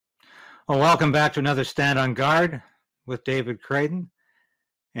Well, welcome back to another Stand on Guard with David Creighton.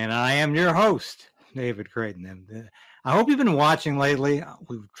 And I am your host, David Creighton. And I hope you've been watching lately.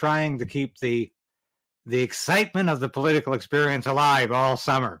 We're trying to keep the excitement of the political experience alive all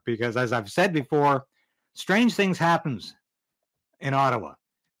summer because, as I've said before, strange things happens in Ottawa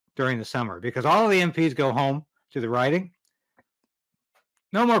during the summer because all of the MPs go home to the riding.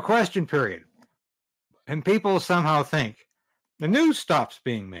 No more question period. And people somehow think the news stops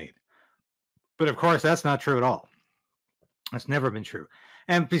being made. But of course, that's not true at all. That's never been true.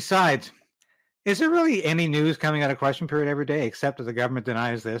 And besides, is there really any news coming out of question period every day except that the government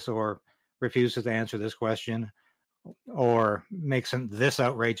denies this or refuses to answer this question or makes this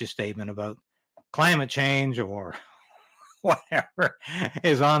outrageous statement about climate change or whatever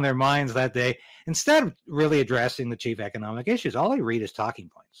is on their minds that day, instead of really addressing the chief economic issues? All they read is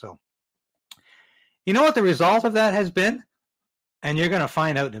talking points. So, you know what the result of that has been? And you're going to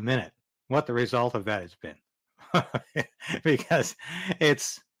find out in a minute what the result of that has been. Because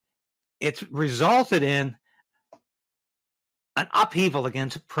it's resulted in an upheaval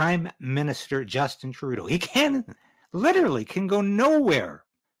against Prime Minister Justin Trudeau. He literally can go nowhere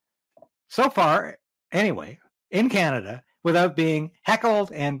so far, anyway, in Canada without being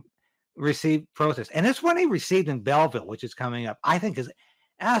heckled and receive protest. And this one he received in Belleville, which is coming up, I think is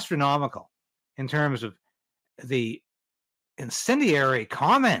astronomical in terms of the incendiary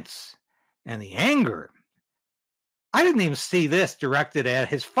comments and the anger. I didn't even see this directed at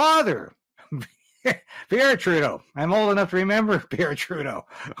his father, Pierre Trudeau. I'm old enough to remember Pierre Trudeau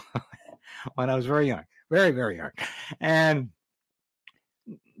when I was very young, very, very young. And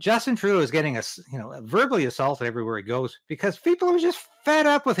Justin Trudeau is getting verbally assaulted everywhere he goes because people are just fed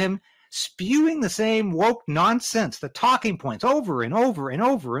up with him spewing the same woke nonsense, the talking points over and over and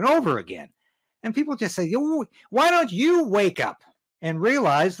over and over again. And people just say, why don't you wake up and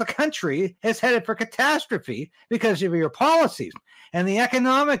realize the country is headed for catastrophe because of your policies and the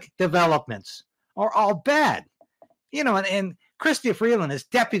economic developments are all bad. And Chrystia Freeland, as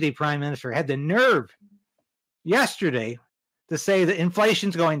deputy prime minister, had the nerve yesterday to say that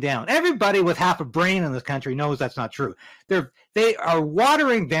inflation's going down. Everybody with half a brain in this country knows that's not true. They are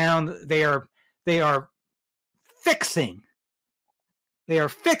watering down. They are fixing the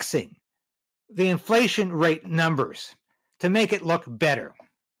inflation rate numbers to make it look better.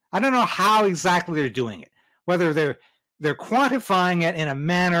 I don't know how exactly they're doing it, whether they're quantifying it in a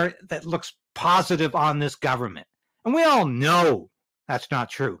manner that looks positive on this government. And we all know that's not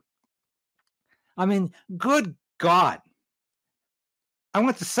true. I mean, good God. I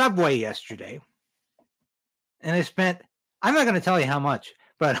went to Subway yesterday and I spent, I'm not going to tell you how much,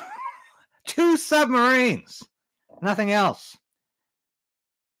 but 2 submarines, nothing else.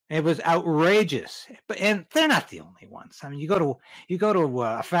 It was outrageous, and they're not the only ones. I mean, you go to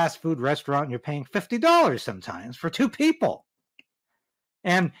a fast food restaurant and you're paying $50 sometimes for 2 people.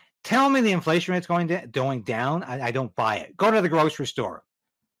 And tell me the inflation rate's going down. I don't buy it. Go to the grocery store.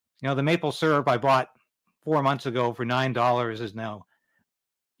 The maple syrup I bought 4 months ago for $9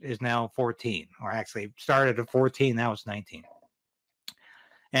 is now 14, or actually started at 14. Now it's 19.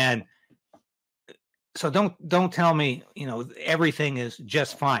 And so don't tell me, everything is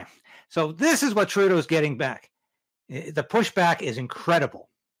just fine. So this is what Trudeau's getting back. The pushback is incredible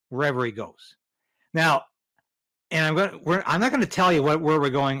wherever he goes. Now, and I'm not going to tell you where we're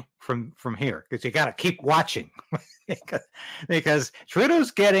going from here because you got to keep watching because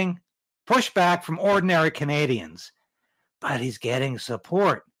Trudeau's getting pushback from ordinary Canadians, but he's getting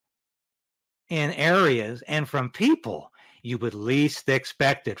support in areas and from people you would least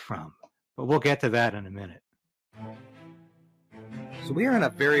expect it from. But we'll get to that in a minute. So we are in a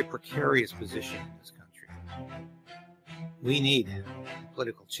very precarious position in this country. We need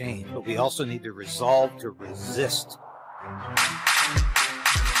political change, but we also need to resolve to resist.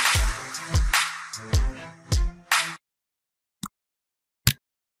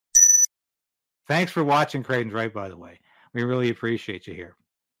 Thanks for watching Creighton's Right, by the way. We really appreciate you here.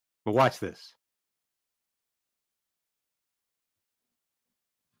 But watch this.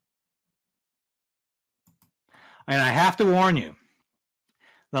 And I have to warn you,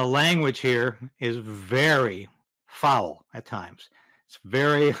 the language here is very foul at times. It's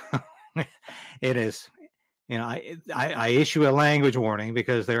very, it is, I issue a language warning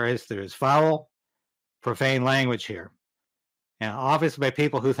because there is foul, profane language here. And obviously by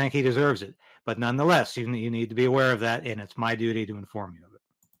people who think he deserves it. But nonetheless, you need to be aware of that, and it's my duty to inform you of it.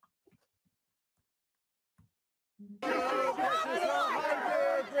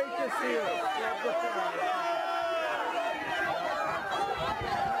 Great to see you.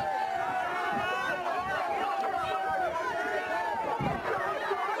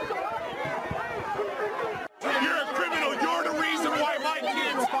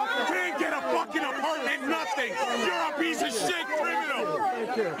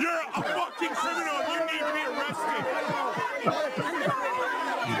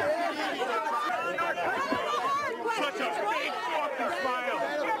 Such a big fucking smile.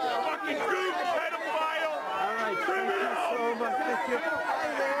 Fucking goof, pedophile. All right, thank you so much. Thank you.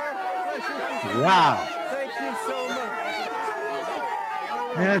 Hi there. Wow. Thank you so much.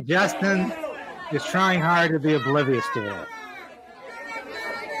 Yeah, Justin is trying hard to be oblivious to it.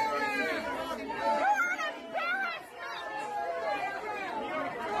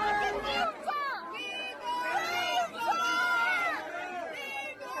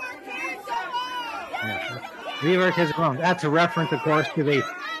 Viva Tisserand. That's a reference, of course, to the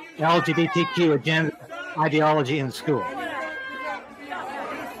LGBTQ agenda ideology in school. You're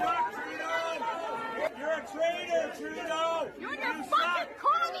a traitor, Trudeau. You're the fucking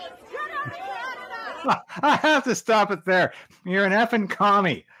commies! Get out of Canada! I have to stop it there. You're an effing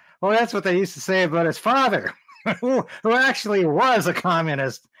commie. Well, that's what they used to say about his father, who actually was a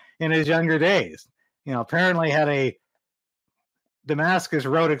communist in his younger days. You know, apparently had a Damascus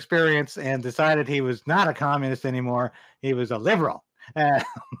Road experience and decided he was not a communist anymore. He was a liberal. And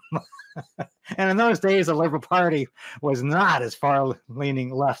in those days, the Liberal Party was not as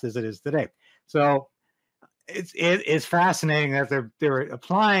far-leaning left as it is today. So it's fascinating that they're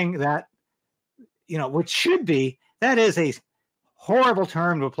applying that, you know, which should be, that is a horrible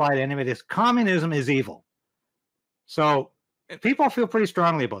term to apply to anybody. This communism is evil. So people feel pretty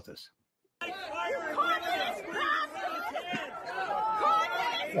strongly about this.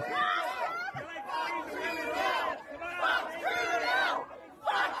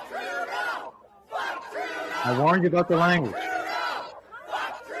 I warned you about the language.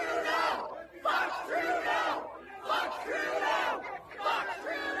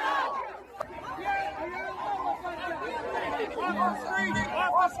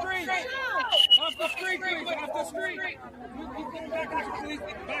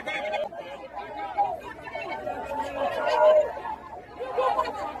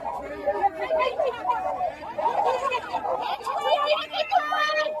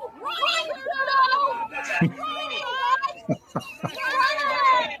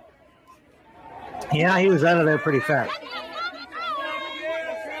 Yeah, he was out of there pretty fast.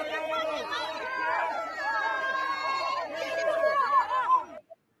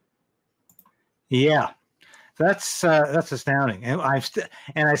 Yeah, that's astounding, and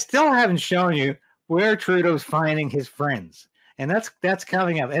I still haven't shown you where Trudeau's finding his friends, and that's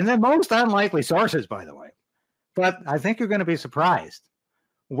coming up, and the most unlikely sources, by the way. But I think you're going to be surprised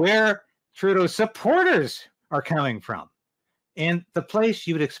where Trudeau's supporters are coming from, and the place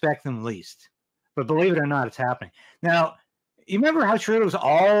you would expect them least. But believe it or not, it's happening. Now, you remember how Trudeau's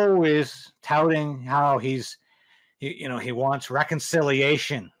always touting how he wants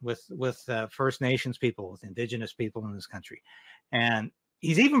reconciliation with First Nations people, with Indigenous people in this country. And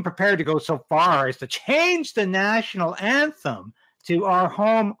he's even prepared to go so far as to change the national anthem to "Our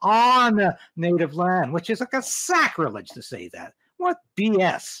Home on the Native Land," which is like a sacrilege to say that. What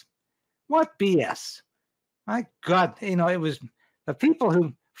BS. What BS. My God, it was the people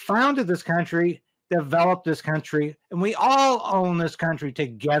who founded this country, developed this country, and we all own this country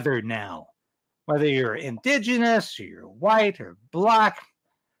together now. Whether you're Indigenous, or you're white, or black,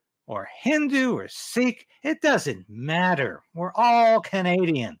 or Hindu, or Sikh, it doesn't matter. We're all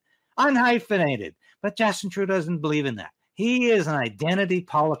Canadian, unhyphenated. But Justin Trudeau doesn't believe in that. He is an identity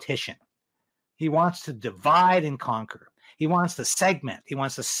politician. He wants to divide and conquer. He wants to segment. He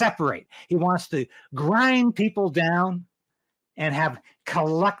wants to separate. He wants to grind people down and have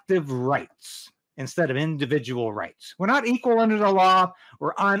collective rights instead of individual rights. We're not equal under the law.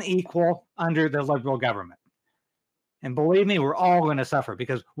 We're unequal under the Liberal government. And believe me, we're all going to suffer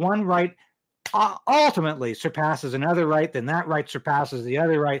because one right ultimately surpasses another right, then that right surpasses the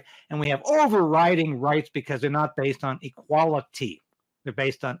other right, and we have overriding rights because they're not based on equality. They're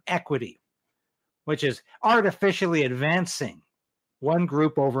based on equity, which is artificially advancing one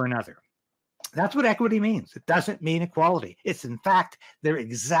group over another. That's what equity means. It doesn't mean equality. It's, in fact, their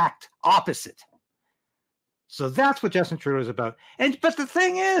exact opposite. So that's what Justin Trudeau is about. But the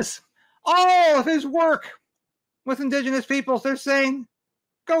thing is, all of his work with Indigenous peoples, they're saying,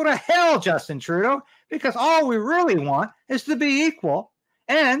 go to hell, Justin Trudeau, because all we really want is to be equal,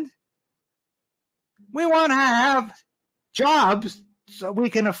 and we want to have jobs so we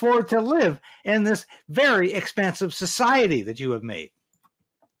can afford to live in this very expensive society that you have made.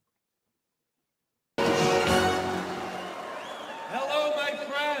 Hello, my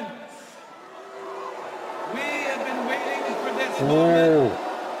friends. We have been waiting for this moment.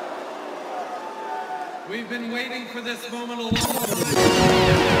 We've been waiting for this moment a long time.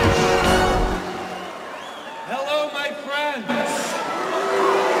 Hello, my friends.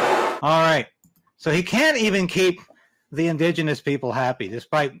 All right. So he can't even keep the Indigenous people happy,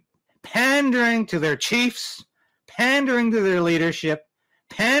 despite pandering to their chiefs, pandering to their leadership,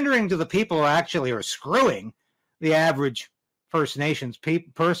 pandering to the people who actually are screwing the average First Nations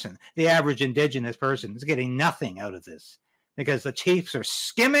person, the average Indigenous person is getting nothing out of this because the chiefs are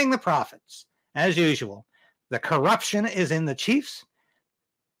skimming the profits. As usual, the corruption is in the chiefs.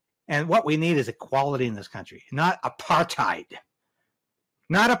 And what we need is equality in this country, not apartheid.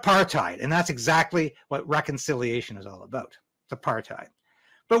 Not apartheid. And that's exactly what reconciliation is all about. It's apartheid.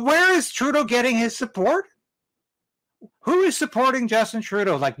 But where is Trudeau getting his support? Who is supporting Justin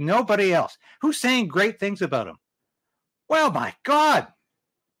Trudeau like nobody else? Who's saying great things about him? Well, my God,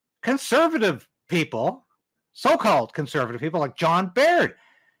 conservative people, so-called conservative people like John Baird.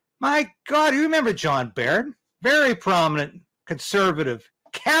 My God, you remember John Baird? Very prominent conservative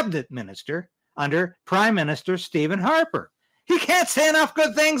cabinet minister under Prime Minister Stephen Harper. He can't say enough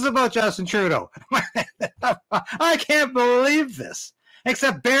good things about Justin Trudeau. I can't believe this.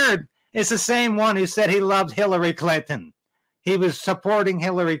 Except Baird is the same one who said he loved Hillary Clinton. He was supporting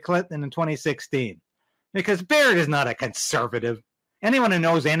Hillary Clinton in 2016 because Baird is not a conservative. Anyone who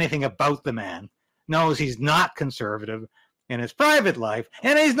knows anything about the man knows he's not conservative in his private life,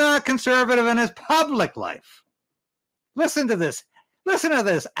 and he's not conservative in his public life. Listen to this. Listen to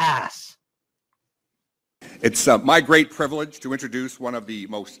this ass. It's my great privilege to introduce one of the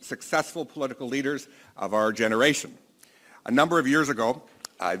most successful political leaders of our generation. A number of years ago,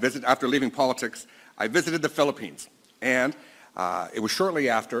 after leaving politics, I visited the Philippines, and it was shortly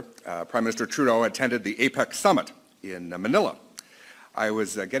after Prime Minister Trudeau attended the APEC summit in Manila. I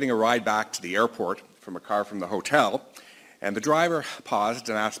was getting a ride back to the airport from a car from the hotel, and the driver paused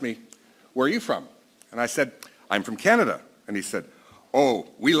and asked me, "Where are you from?" And I said, "I'm from Canada." And he said, "Oh,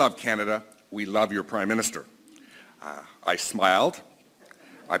 we love Canada. We love your Prime Minister." I smiled.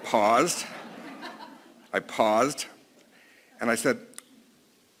 I paused, and I said,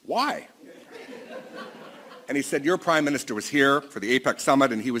 "Why?" And he said, "Your Prime Minister was here for the APEC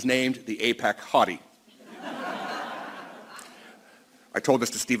summit, and he was named the APEC hottie." I told this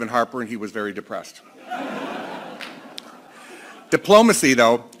to Stephen Harper, and he was very depressed. Diplomacy,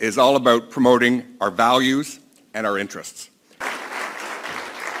 though, is all about promoting our values and our interests.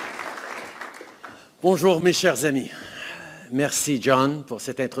 Bonjour mes chers amis. Merci John pour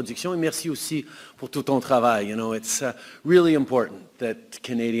cette introduction et merci aussi pour tout ton travail. You know, it's really important that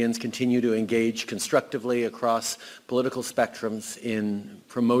Canadians continue to engage constructively across political spectrums in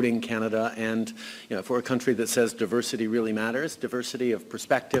promoting Canada, and you know, for a country that says diversity really matters, diversity of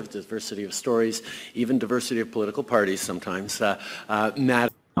perspective, diversity of stories, even diversity of political parties sometimes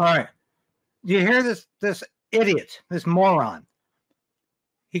matter. All right. You hear this idiot, this moron.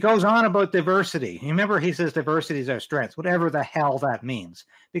 He goes on about diversity. You remember he says diversity is our strength, whatever the hell that means,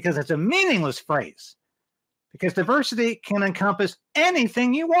 because it's a meaningless phrase. Because diversity can encompass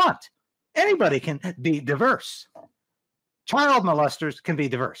anything you want. Anybody can be diverse. Child molesters can be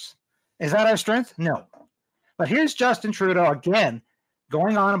diverse. Is that our strength? No. But here's Justin Trudeau again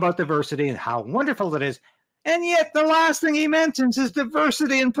going on about diversity and how wonderful it is. And yet the last thing he mentions is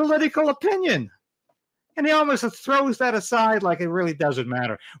diversity in political opinion. And he almost throws that aside like it really doesn't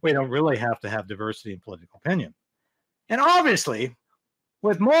matter. We don't really have to have diversity in political opinion. And obviously,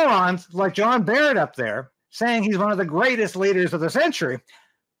 with morons like John Baird up there saying he's one of the greatest leaders of the century,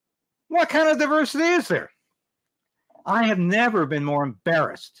 what kind of diversity is there? I have never been more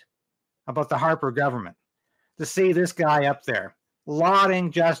embarrassed about the Harper government to see this guy up there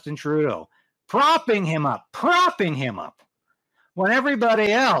lauding Justin Trudeau, propping him up, when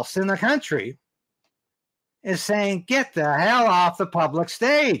everybody else in the country is saying, get the hell off the public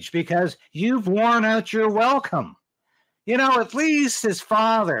stage because you've worn out your welcome. You know, at least his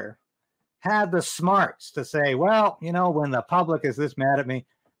father had the smarts to say, well, you know, when the public is this mad at me,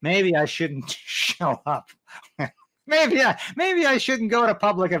 maybe I shouldn't show up. maybe I shouldn't go to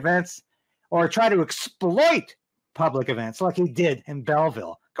public events or try to exploit public events like he did in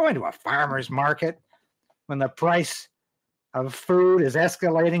Belleville. Going to a farmer's market when the price of food is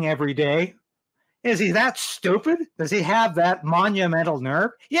escalating every day. Is he that stupid? Does he have that monumental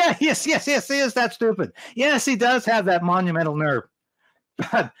nerve? Yeah, yes, he is that stupid. Yes, he does have that monumental nerve.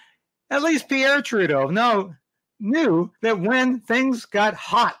 But at least Pierre Trudeau knew that when things got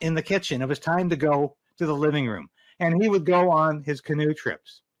hot in the kitchen, it was time to go to the living room. And he would go on his canoe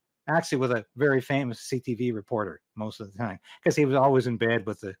trips, actually with a very famous CTV reporter most of the time, because he was always in bed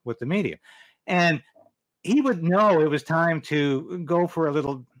with the media. And he would know it was time to go for a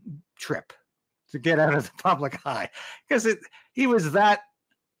little trip to get out of the public eye, because he was that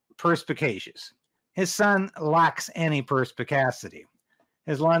perspicacious. His son lacks any perspicacity.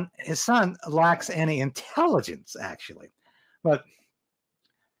 His son lacks any intelligence, actually. But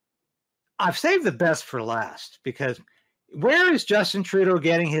I've saved the best for last, because where is Justin Trudeau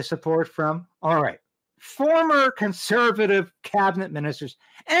getting his support from? All right. Former Conservative cabinet ministers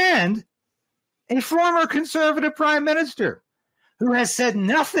and a former Conservative prime minister who has said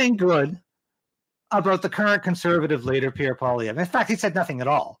nothing good about the current Conservative leader, Pierre Poilievre. In fact, he said nothing at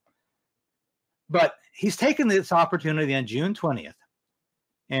all. But he's taken this opportunity on June 20th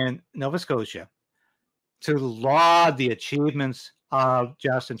in Nova Scotia to laud the achievements of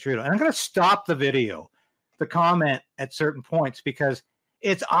Justin Trudeau. And I'm going to stop the video, the comment at certain points, because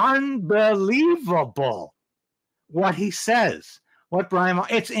it's unbelievable what he says, what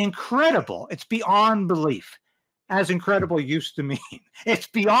it's incredible. It's beyond belief, as incredible used to mean. It's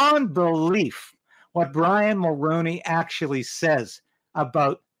beyond belief what Brian Mulroney actually says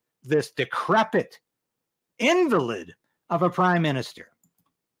about this decrepit invalid of a prime minister.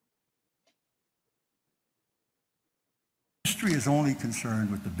 History is only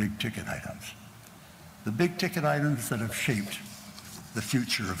concerned with the big ticket items. The big ticket items that have shaped the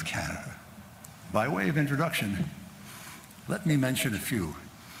future of Canada. By way of introduction, let me mention a few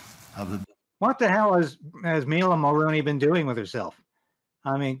of the... What the hell has Mila Mulroney been doing with herself?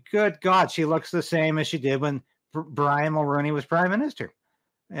 I mean, good God, she looks the same as she did when Brian Mulroney was prime minister.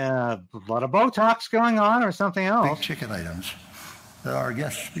 A lot of Botox going on or something else. Big ticket items that our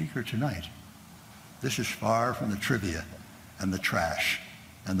guest speaker tonight. This is far from the trivia and the trash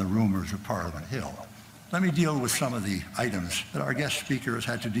and the rumors of Parliament Hill. Let me deal with some of the items that our guest speaker has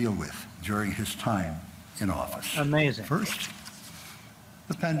had to deal with during his time in office. Amazing. First,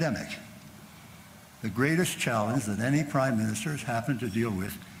 the pandemic. The greatest challenge that any prime minister has happened to deal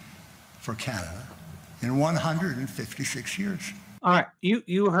with for Canada in 156 years. All right,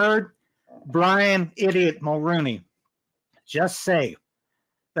 you heard Brian Idiot Mulroney just say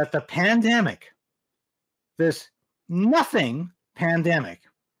that the pandemic, this nothing pandemic,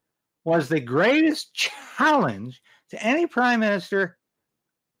 was the greatest challenge to any prime minister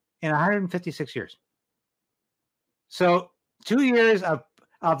in 156 years. So 2 years of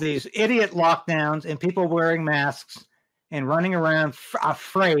these idiot lockdowns and people wearing masks and running around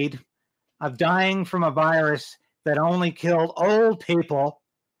afraid of dying from a virus that only killed old people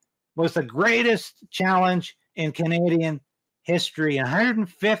was the greatest challenge in Canadian history in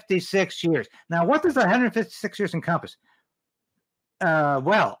 156 years. Now, what does 156 years encompass?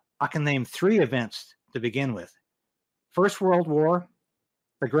 Well, I can name 3 events to begin with. First World War,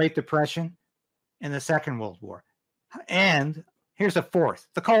 the Great Depression, and the Second World War. And here's a fourth,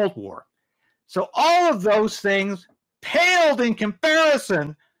 the Cold War. So all of those things paled in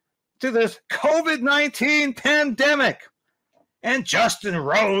comparison to this COVID-19 pandemic. And Justin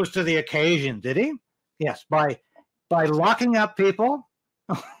rose to the occasion, did he? Yes, by locking up people,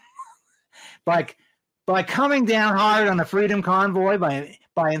 by coming down hard on the Freedom Convoy,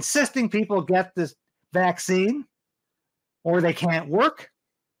 by insisting people get this vaccine or they can't work.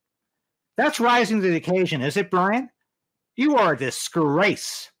 That's rising to the occasion, is it, Brian? You are a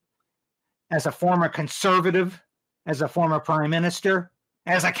disgrace as a former Conservative, as a former Prime Minister,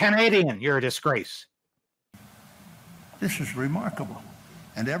 as a Canadian. You're a disgrace. This is remarkable.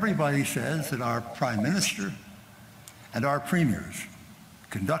 And everybody says that our Prime Minister and our premiers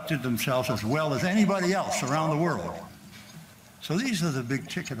conducted themselves as well as anybody else around the world. So these are the big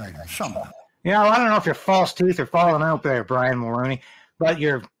ticket items, some of them. Yeah, well, I don't know if your false teeth are falling out there, Brian Mulroney, but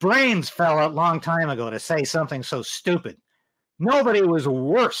your brains fell out a long time ago to say something so stupid. Nobody was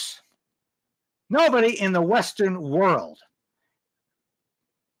worse. Nobody in the Western world,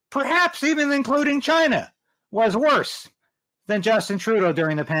 perhaps even including China, was worse than Justin Trudeau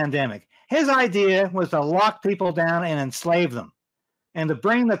during the pandemic. His idea was to lock people down and enslave them and to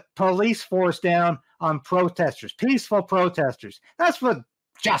bring the police force down on protesters, peaceful protesters. That's what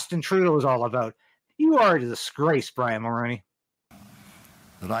Justin Trudeau is all about. You are a disgrace, Brian Mulroney.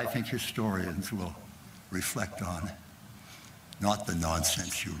 That I think historians will reflect on, not the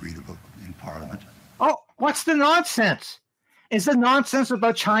nonsense you read about in Parliament. Oh, what's the nonsense? Is the nonsense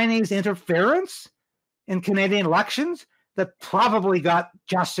about Chinese interference in Canadian elections that probably got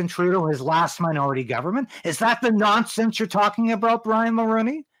Justin Trudeau his last minority government? Is that the nonsense you're talking about, Brian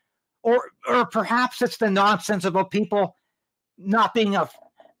Mulroney? Or perhaps it's the nonsense about people not being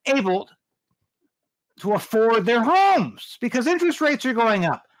able to afford their homes because interest rates are going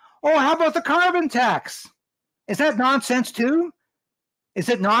up. Oh, how about the carbon tax? Is that nonsense too? Is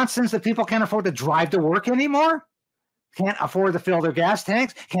it nonsense that people can't afford to drive to work anymore? Can't afford to fill their gas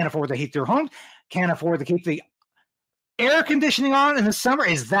tanks? Can't afford to heat their homes? Can't afford to keep the air conditioning on in the summer?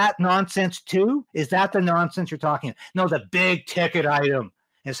 Is that nonsense too? Is that the nonsense you're talking about? No, the big ticket item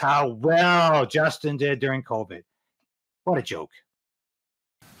is how well Justin did during COVID. What a joke.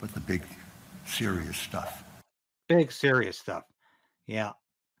 But the big, serious stuff. Big, serious stuff. Yeah.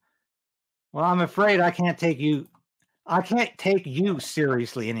 Well, I'm afraid I can't take you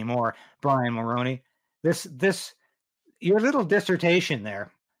seriously anymore, Brian Mulroney. Your little dissertation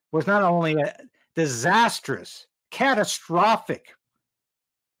there was not only a disastrous, catastrophic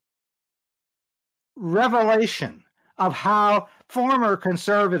revelation of how former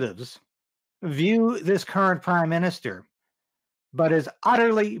conservatives view this current prime minister, but is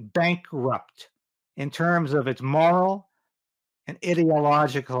utterly bankrupt in terms of its moral and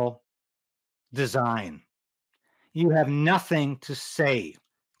ideological design. You have nothing to say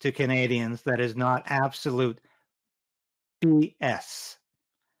to Canadians that is not absolute BS.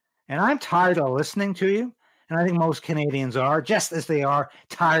 And I'm tired of listening to you, and I think most Canadians are, just as they are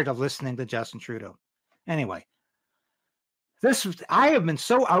tired of listening to Justin Trudeau. Anyway, I have been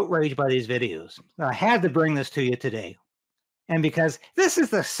so outraged by these videos that I had to bring this to you today. And because this is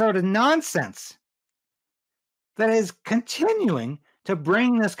the sort of nonsense that is continuing to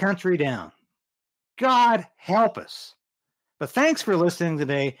bring this country down. God help us. But thanks for listening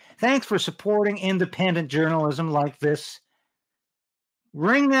today. Thanks for supporting independent journalism like this.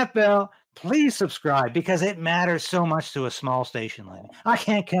 Ring that bell. Please subscribe because it matters so much to a small station like me. I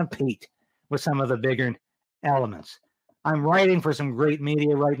can't compete with some of the bigger elements. I'm writing for some great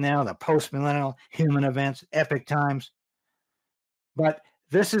media right now, the Post-Millennial, Human Events, Epic Times. But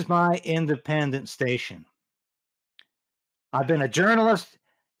this is my independent station. I've been a journalist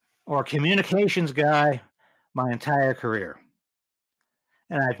or a communications guy my entire career.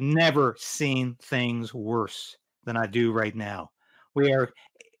 And I've never seen things worse than I do right now. We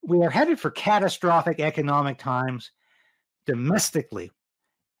are headed for catastrophic economic times domestically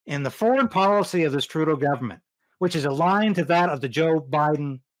in the foreign policy of this Trudeau government, which is aligned to that of the Joe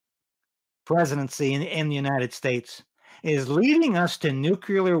Biden presidency in the United States, is leading us to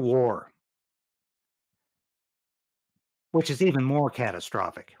nuclear war, which is even more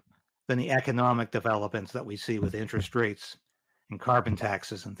catastrophic than the economic developments that we see with interest rates and carbon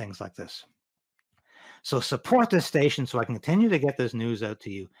taxes and things like this. So support this station so I can continue to get this news out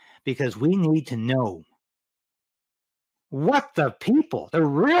to you, because we need to know what the people, the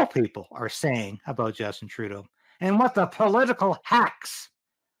real people, are saying about Justin Trudeau and what the political hacks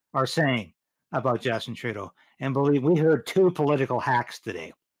are saying about Justin Trudeau. And believe we heard 2 political hacks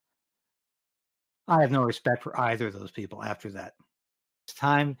today. I have no respect for either of those people after that. It's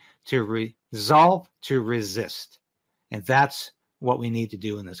time to resolve to resist. And that's what we need to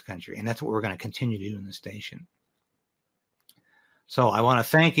do in this country. And that's what we're going to continue to do in the station. So I want to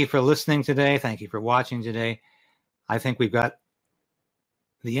thank you for listening today. Thank you for watching today. I think we've got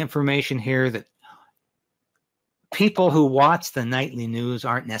the information here that people who watch the nightly news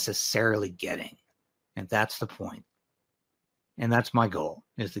aren't necessarily getting. And that's the point. And that's my goal,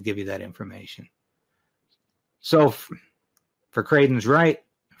 is to give you that information. So for Creighton's Right,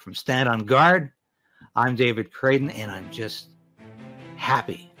 from Stand on Guard, I'm David Creighton, and I'm just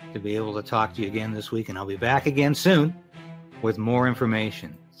happy to be able to talk to you again this week. And I'll be back again soon with more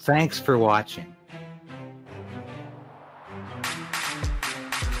information. Thanks for watching.